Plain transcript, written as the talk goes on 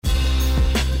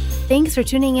Thanks for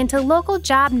tuning into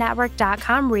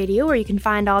localjobnetwork.com radio, where you can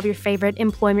find all of your favorite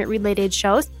employment-related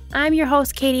shows. I'm your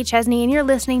host, Katie Chesney, and you're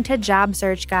listening to Job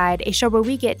Search Guide, a show where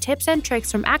we get tips and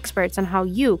tricks from experts on how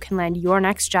you can land your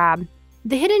next job.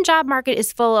 The hidden job market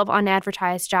is full of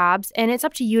unadvertised jobs, and it's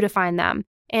up to you to find them.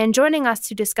 And joining us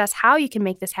to discuss how you can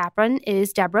make this happen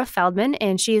is Deborah Feldman,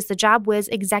 and she is the JobWiz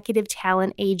Executive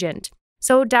Talent Agent.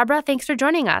 So, Deborah, thanks for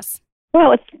joining us.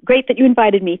 Well, it's great that you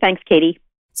invited me. Thanks, Katie.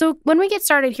 So when we get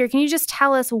started here, can you just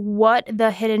tell us what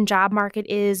the hidden job market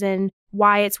is and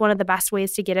why it's one of the best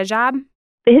ways to get a job?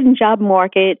 The hidden job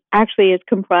market actually is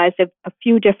comprised of a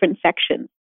few different sections.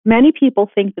 Many people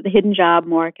think that the hidden job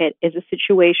market is a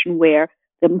situation where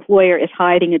the employer is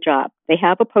hiding a job. They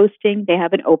have a posting, they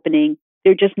have an opening,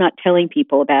 they're just not telling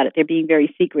people about it. They're being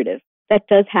very secretive. That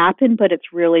does happen, but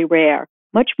it's really rare.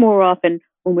 Much more often,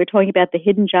 when we're talking about the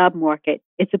hidden job market,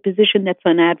 it's a position that's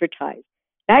unadvertised.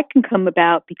 That can come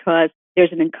about because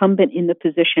there's an incumbent in the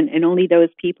position, and only those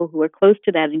people who are close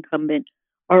to that incumbent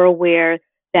are aware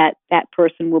that that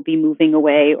person will be moving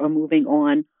away or moving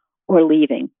on or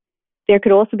leaving. There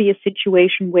could also be a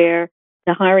situation where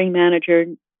the hiring manager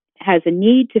has a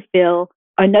need to fill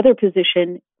another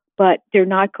position, but they're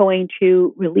not going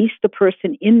to release the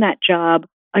person in that job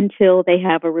until they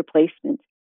have a replacement.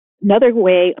 Another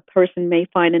way a person may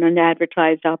find an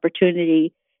unadvertised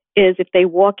opportunity is if they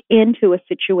walk into a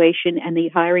situation and the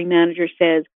hiring manager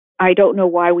says, I don't know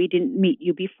why we didn't meet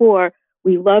you before.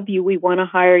 We love you. We want to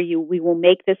hire you. We will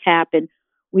make this happen.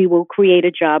 We will create a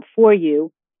job for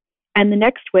you. And the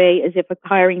next way is if a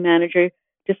hiring manager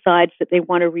decides that they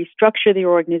want to restructure the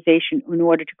organization in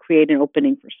order to create an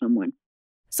opening for someone.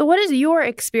 So what is your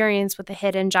experience with the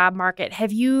hidden job market?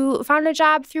 Have you found a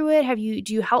job through it?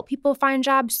 Do you help people find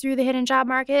jobs through the hidden job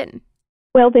market?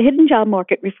 Well, the hidden job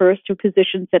market refers to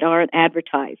positions that aren't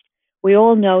advertised. We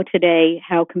all know today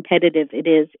how competitive it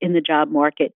is in the job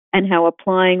market and how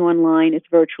applying online is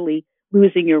virtually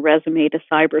losing your resume to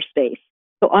cyberspace.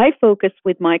 So I focus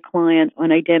with my client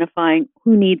on identifying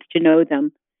who needs to know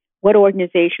them, what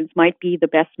organizations might be the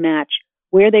best match,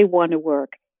 where they want to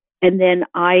work, and then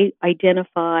I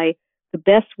identify the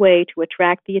best way to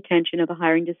attract the attention of a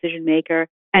hiring decision maker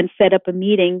and set up a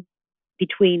meeting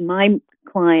between my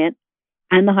client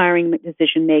and the hiring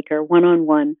decision maker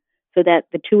one-on-one so that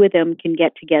the two of them can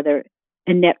get together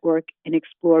and network and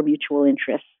explore mutual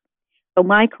interests. So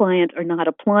my clients are not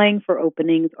applying for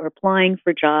openings or applying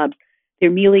for jobs.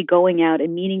 They're merely going out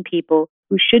and meeting people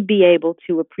who should be able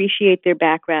to appreciate their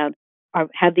background or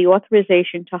have the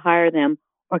authorization to hire them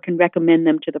or can recommend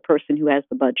them to the person who has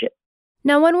the budget.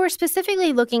 Now, when we're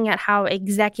specifically looking at how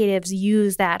executives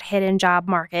use that hidden job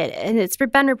market, and it's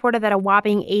been reported that a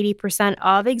whopping 80%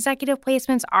 of executive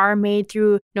placements are made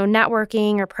through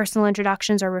networking or personal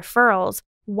introductions or referrals.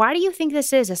 Why do you think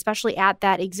this is, especially at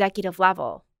that executive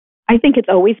level? I think it's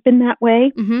always been that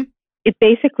way. Mm-hmm. It's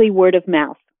basically word of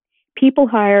mouth. People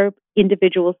hire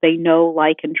individuals they know,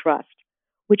 like, and trust,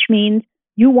 which means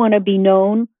you want to be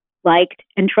known, liked,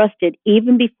 and trusted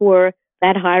even before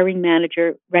that hiring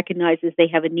manager recognizes they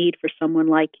have a need for someone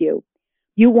like you.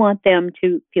 You want them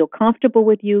to feel comfortable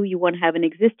with you. You want to have an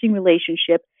existing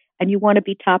relationship, and you want to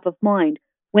be top of mind.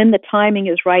 When the timing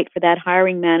is right for that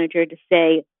hiring manager to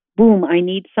say, boom, I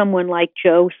need someone like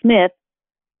Joe Smith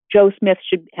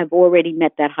should have already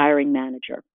met that hiring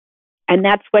manager. And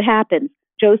that's what happens.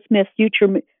 Joe Smith's future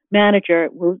manager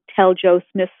will tell Joe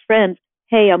Smith's friends,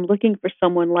 hey, I'm looking for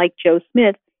someone like Joe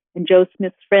Smith. And Joe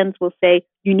Smith's friends will say,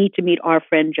 you need to meet our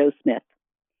friend Joe Smith.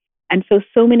 And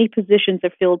so many positions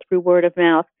are filled through word of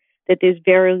mouth that there's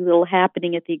very little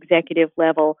happening at the executive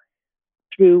level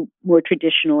through more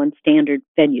traditional and standard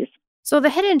venues. So the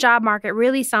hidden job market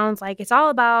really sounds like it's all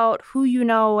about who you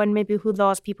know and maybe who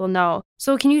those people know.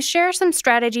 So can you share some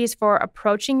strategies for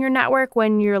approaching your network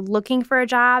when you're looking for a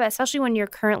job, especially when you're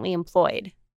currently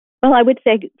employed? Well, I would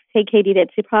say Katie,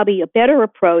 that's probably a better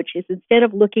approach is instead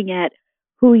of looking at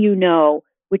who you know,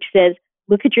 which says,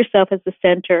 look at yourself as the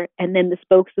center and then the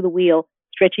spokes of the wheel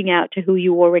stretching out to who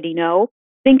you already know.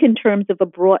 Think in terms of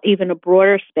even a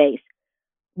broader space.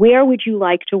 Where would you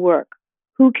like to work?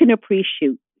 Who can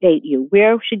appreciate you?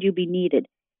 Where should you be needed?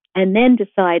 And then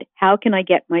decide, how can I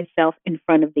get myself in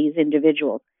front of these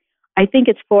individuals? I think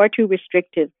it's far too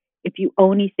restrictive if you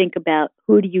only think about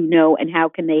who do you know and how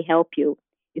can they help you.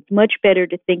 It's much better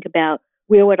to think about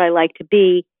where would I like to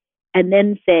be and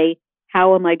then say,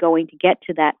 how am I going to get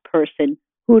to that person?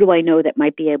 Who do I know that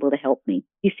might be able to help me?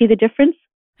 You see the difference?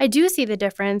 I do see the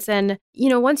difference. And,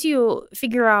 once you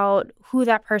figure out who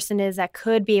that person is that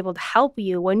could be able to help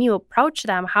you, when you approach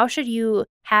them, how should you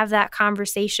have that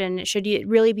conversation? Should it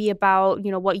really be about,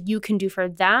 what you can do for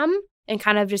them and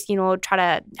kind of just, try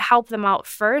to help them out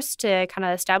first to kind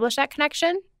of establish that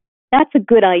connection? That's a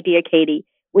good idea, Katie.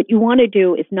 What you want to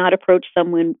do is not approach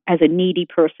someone as a needy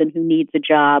person who needs a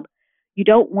job. You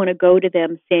don't want to go to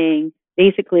them saying,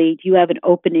 basically, do you have an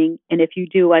opening? And if you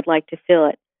do, I'd like to fill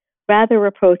it. Rather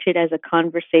approach it as a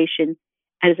conversation,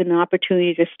 as an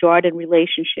opportunity to start a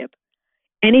relationship.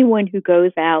 Anyone who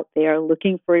goes out there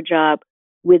looking for a job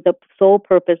with the sole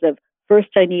purpose of, first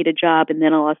I need a job and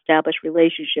then I'll establish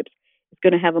relationships, is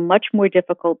going to have a much more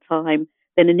difficult time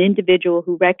than an individual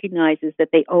who recognizes that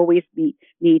they always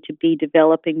need to be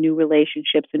developing new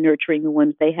relationships and nurturing the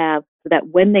ones they have, so that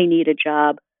when they need a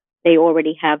job, they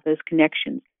already have those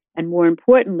connections. And more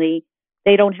importantly,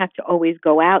 they don't have to always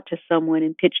go out to someone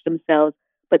and pitch themselves,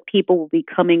 but people will be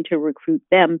coming to recruit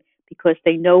them because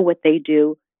they know what they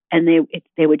do, and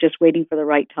they were just waiting for the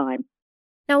right time.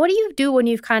 Now, what do you do when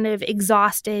you've kind of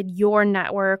exhausted your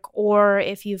network, or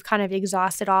if you've kind of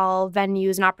exhausted all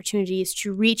venues and opportunities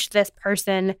to reach this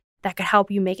person that could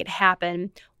help you make it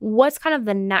happen? What's kind of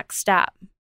the next step?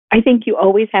 I think you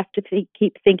always have to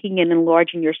keep thinking and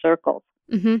enlarging your circles.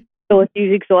 Mm-hmm. So if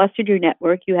you've exhausted your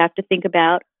network, you have to think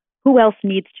about who else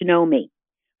needs to know me.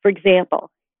 For example,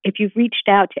 if you've reached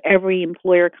out to every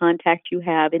employer contact you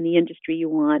have in the industry you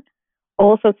want,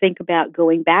 also think about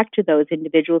going back to those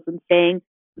individuals and saying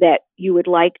that you would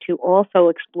like to also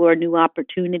explore new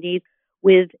opportunities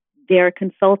with their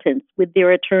consultants, with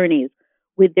their attorneys,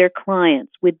 with their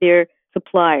clients, with their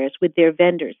suppliers, with their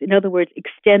vendors. In other words,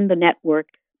 extend the network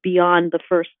beyond the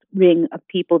first ring of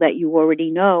people that you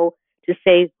already know to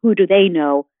say, who do they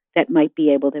know that might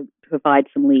be able to provide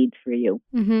some leads for you?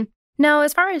 Mm-hmm. Now,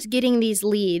 as far as getting these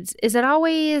leads, is it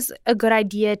always a good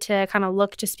idea to kind of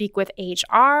look to speak with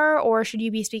HR, or should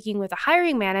you be speaking with a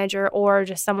hiring manager or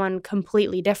just someone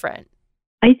completely different?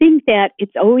 I think that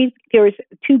there's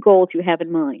two goals you have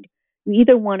in mind. You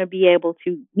either want to be able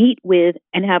to meet with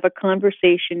and have a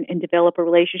conversation and develop a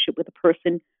relationship with a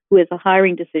person who is a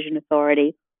hiring decision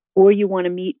authority, or you want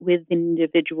to meet with an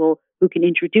individual who can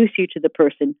introduce you to the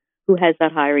person who has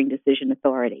that hiring decision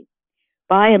authority.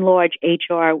 By and large,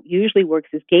 HR usually works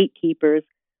as gatekeepers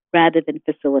rather than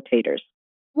facilitators.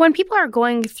 When people are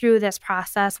going through this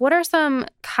process, what are some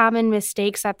common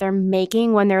mistakes that they're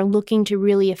making when they're looking to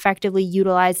really effectively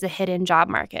utilize the hidden job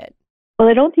market? Well,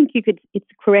 I don't think it's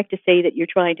correct to say that you're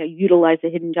trying to utilize the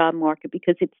hidden job market,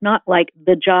 because it's not like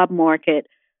the job market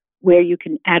where you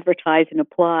can advertise and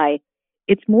apply.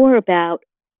 It's more about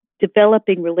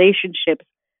developing relationships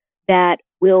that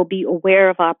will be aware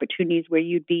of opportunities where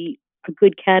you'd be a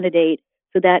good candidate,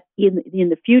 so that in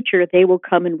the future they will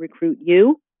come and recruit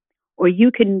you, or you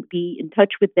can be in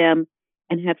touch with them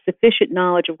and have sufficient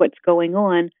knowledge of what's going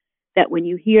on that when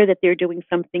you hear that they're doing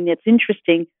something that's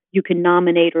interesting, you can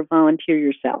nominate or volunteer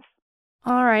yourself.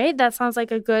 All right, that sounds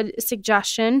like a good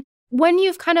suggestion. When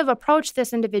you've kind of approached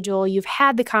this individual, you've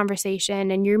had the conversation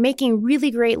and you're making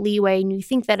really great leeway and you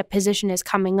think that a position is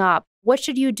coming up, what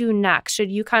should you do next?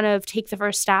 Should you kind of take the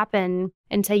first step and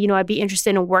say, I'd be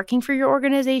interested in working for your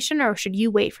organization, or should you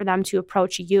wait for them to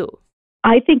approach you?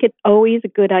 I think it's always a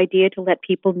good idea to let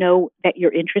people know that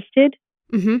you're interested.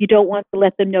 Mm-hmm. You don't want to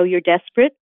let them know you're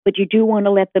desperate, but you do want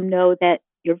to let them know that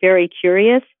you're very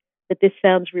curious, that this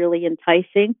sounds really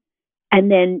enticing, and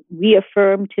then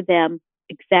reaffirm to them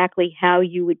exactly how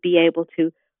you would be able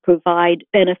to provide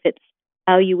benefits,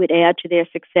 how you would add to their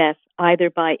success, either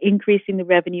by increasing the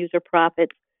revenues or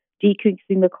profits,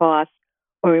 decreasing the costs,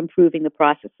 or improving the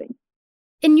processing.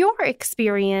 In your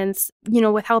experience,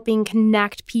 with helping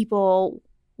connect people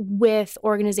with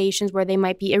organizations where they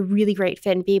might be a really great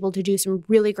fit and be able to do some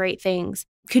really great things,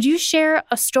 could you share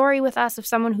a story with us of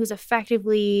someone who's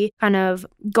effectively kind of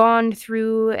gone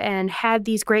through and had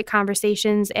these great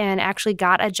conversations and actually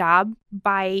got a job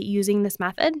by using this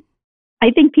method? I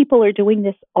think people are doing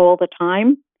this all the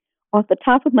time. Off the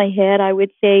top of my head, I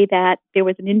would say that there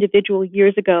was an individual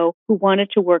years ago who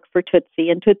wanted to work for Tootsie,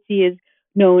 and Tootsie is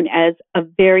known as a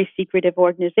very secretive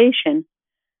organization.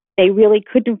 They really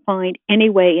couldn't find any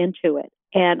way into it.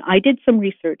 And I did some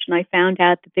research and I found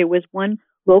out that there was one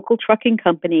local trucking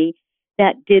company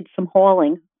that did some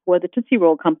hauling for the Tootsie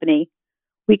Roll Company.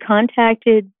 We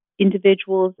contacted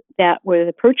individuals that were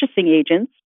the purchasing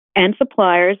agents and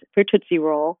suppliers for Tootsie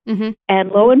Roll. Mm-hmm.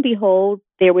 And lo and behold,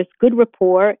 there was good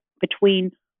rapport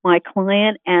between my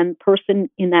client and person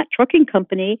in that trucking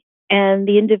company. And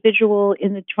the individual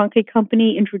in the trucking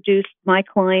company introduced my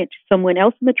client to someone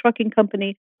else in the trucking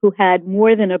company who had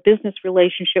more than a business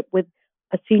relationship with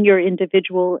a senior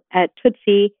individual at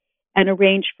Tootsie, and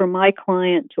arranged for my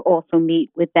client to also meet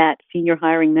with that senior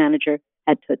hiring manager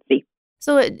at Tootsie.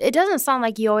 So it doesn't sound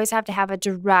like you always have to have a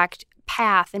direct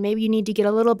path, and maybe you need to get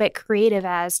a little bit creative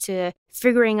as to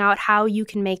figuring out how you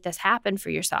can make this happen for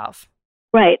yourself.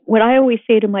 Right. What I always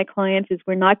say to my clients is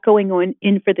we're not going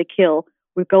in for the kill.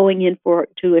 We're going in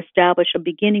to establish a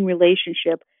beginning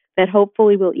relationship that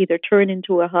hopefully will either turn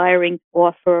into a hiring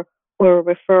offer or a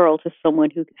referral to someone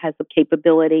who has the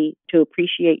capability to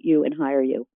appreciate you and hire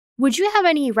you. Would you have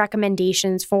any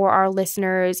recommendations for our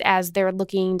listeners as they're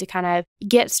looking to kind of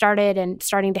get started and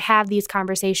starting to have these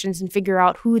conversations and figure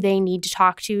out who they need to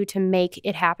talk to make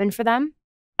it happen for them?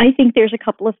 I think there's a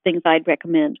couple of things I'd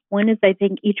recommend. One is I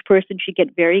think each person should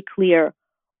get very clear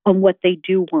on what they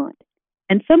do want.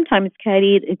 And sometimes,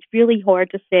 Katie, it's really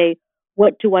hard to say,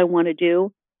 what do I want to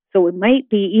do? So it might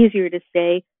be easier to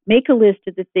say, make a list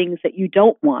of the things that you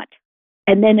don't want.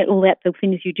 And then it will let the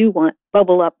things you do want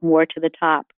bubble up more to the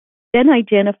top. Then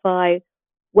identify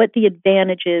what the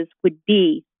advantages would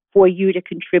be for you to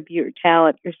contribute your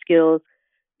talent, your skills,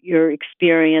 your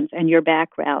experience, and your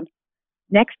background.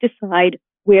 Next, decide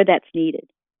where that's needed.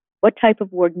 What type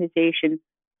of organization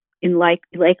is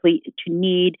likely to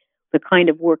need the kind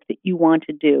of work that you want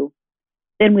to do?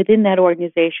 Then within that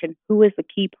organization, who is the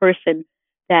key person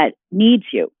that needs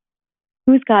you?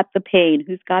 Who's got the pain?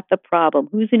 Who's got the problem?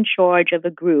 Who's in charge of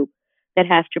a group that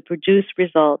has to produce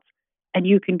results and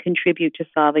you can contribute to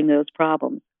solving those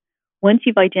problems? Once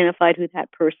you've identified who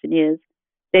that person is,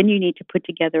 then you need to put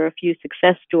together a few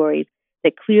success stories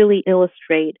that clearly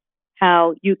illustrate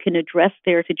how you can address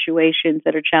their situations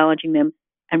that are challenging them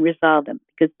and resolve them.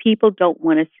 Because people don't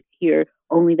want to hear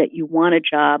only that you want a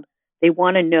job. They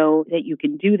want to know that you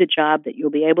can do the job, that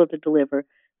you'll be able to deliver.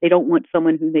 They don't want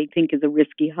someone who they think is a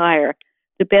risky hire.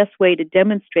 The best way to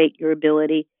demonstrate your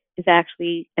ability is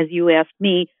actually, as you asked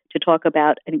me to talk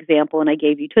about an example, and I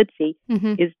gave you Tootsie,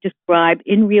 is describe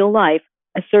in real life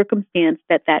a circumstance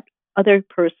that other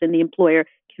person, the employer,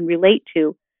 can relate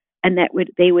to, and that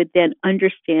they would then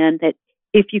understand that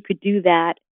if you could do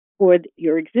that for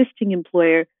your existing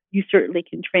employer, you certainly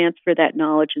can transfer that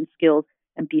knowledge and skills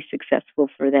and be successful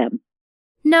for them.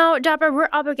 Now, Deborah, we're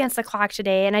up against the clock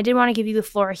today, and I did want to give you the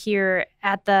floor here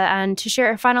at the end to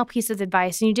share a final piece of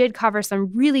advice. And you did cover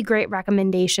some really great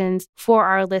recommendations for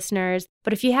our listeners.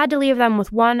 But if you had to leave them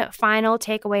with one final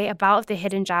takeaway about the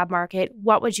hidden job market,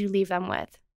 what would you leave them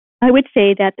with? I would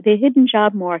say that the hidden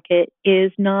job market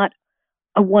is not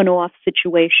a one-off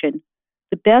situation.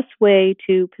 The best way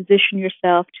to position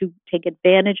yourself to take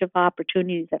advantage of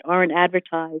opportunities that aren't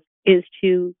advertised is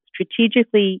to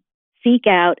strategically seek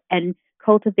out and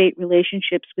cultivate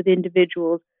relationships with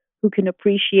individuals who can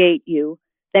appreciate you,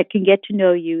 that can get to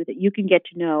know you, that you can get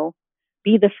to know.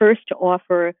 Be the first to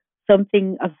offer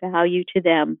something of value to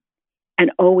them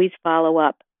and always follow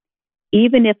up.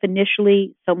 Even if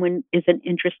initially someone isn't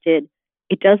interested,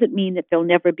 it doesn't mean that they'll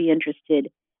never be interested.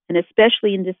 And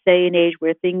especially in this day and age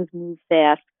where things move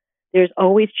fast, there's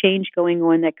always change going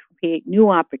on that can create new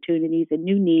opportunities and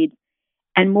new needs.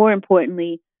 And more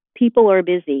importantly, people are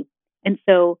busy. And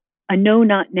so a no,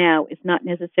 not now is not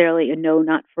necessarily a no,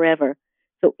 not forever.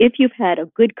 So if you've had a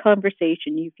good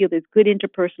conversation, you feel there's good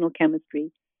interpersonal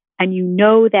chemistry, and you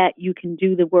know that you can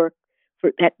do the work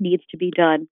that needs to be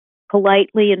done,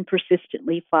 politely and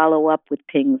persistently follow up with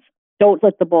pings. Don't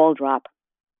let the ball drop.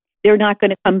 They're not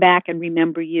going to come back and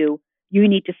remember you. You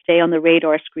need to stay on the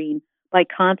radar screen by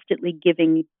constantly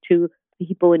giving to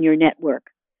people in your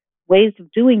network. Ways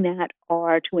of doing that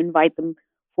are to invite them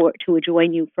to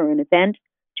join you for an event,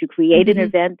 to create an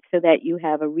event so that you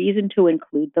have a reason to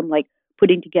include them, like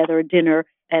putting together a dinner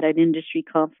at an industry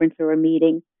conference or a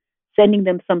meeting, sending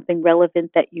them something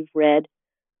relevant that you've read,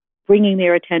 bringing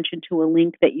their attention to a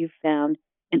link that you've found,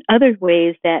 and other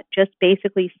ways that just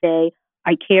basically say,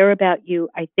 I care about you,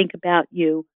 I think about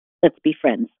you, let's be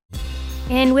friends.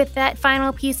 And with that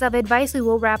final piece of advice, we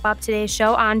will wrap up today's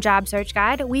show on Job Search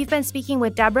Guide. We've been speaking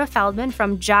with Deborah Feldman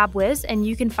from JobWiz, and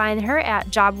you can find her at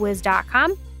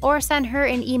jobwiz.com or send her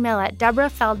an email at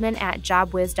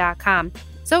deborahfeldman@jobwiz.com.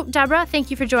 So, Deborah,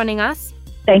 thank you for joining us.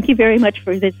 Thank you very much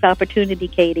for this opportunity,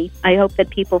 Katie. I hope that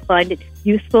people find it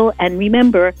useful, and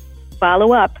remember,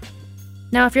 follow up.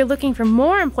 Now, if you're looking for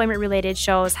more employment-related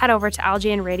shows, head over to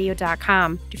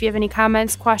ljnradio.com. If you have any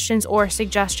comments, questions, or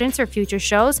suggestions for future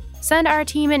shows, send our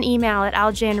team an email at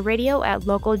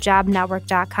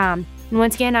ljnradio@localjobnetwork.com. And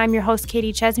once again, I'm your host,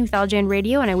 Katie Chesney with LJN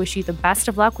Radio, and I wish you the best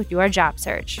of luck with your job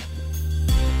search.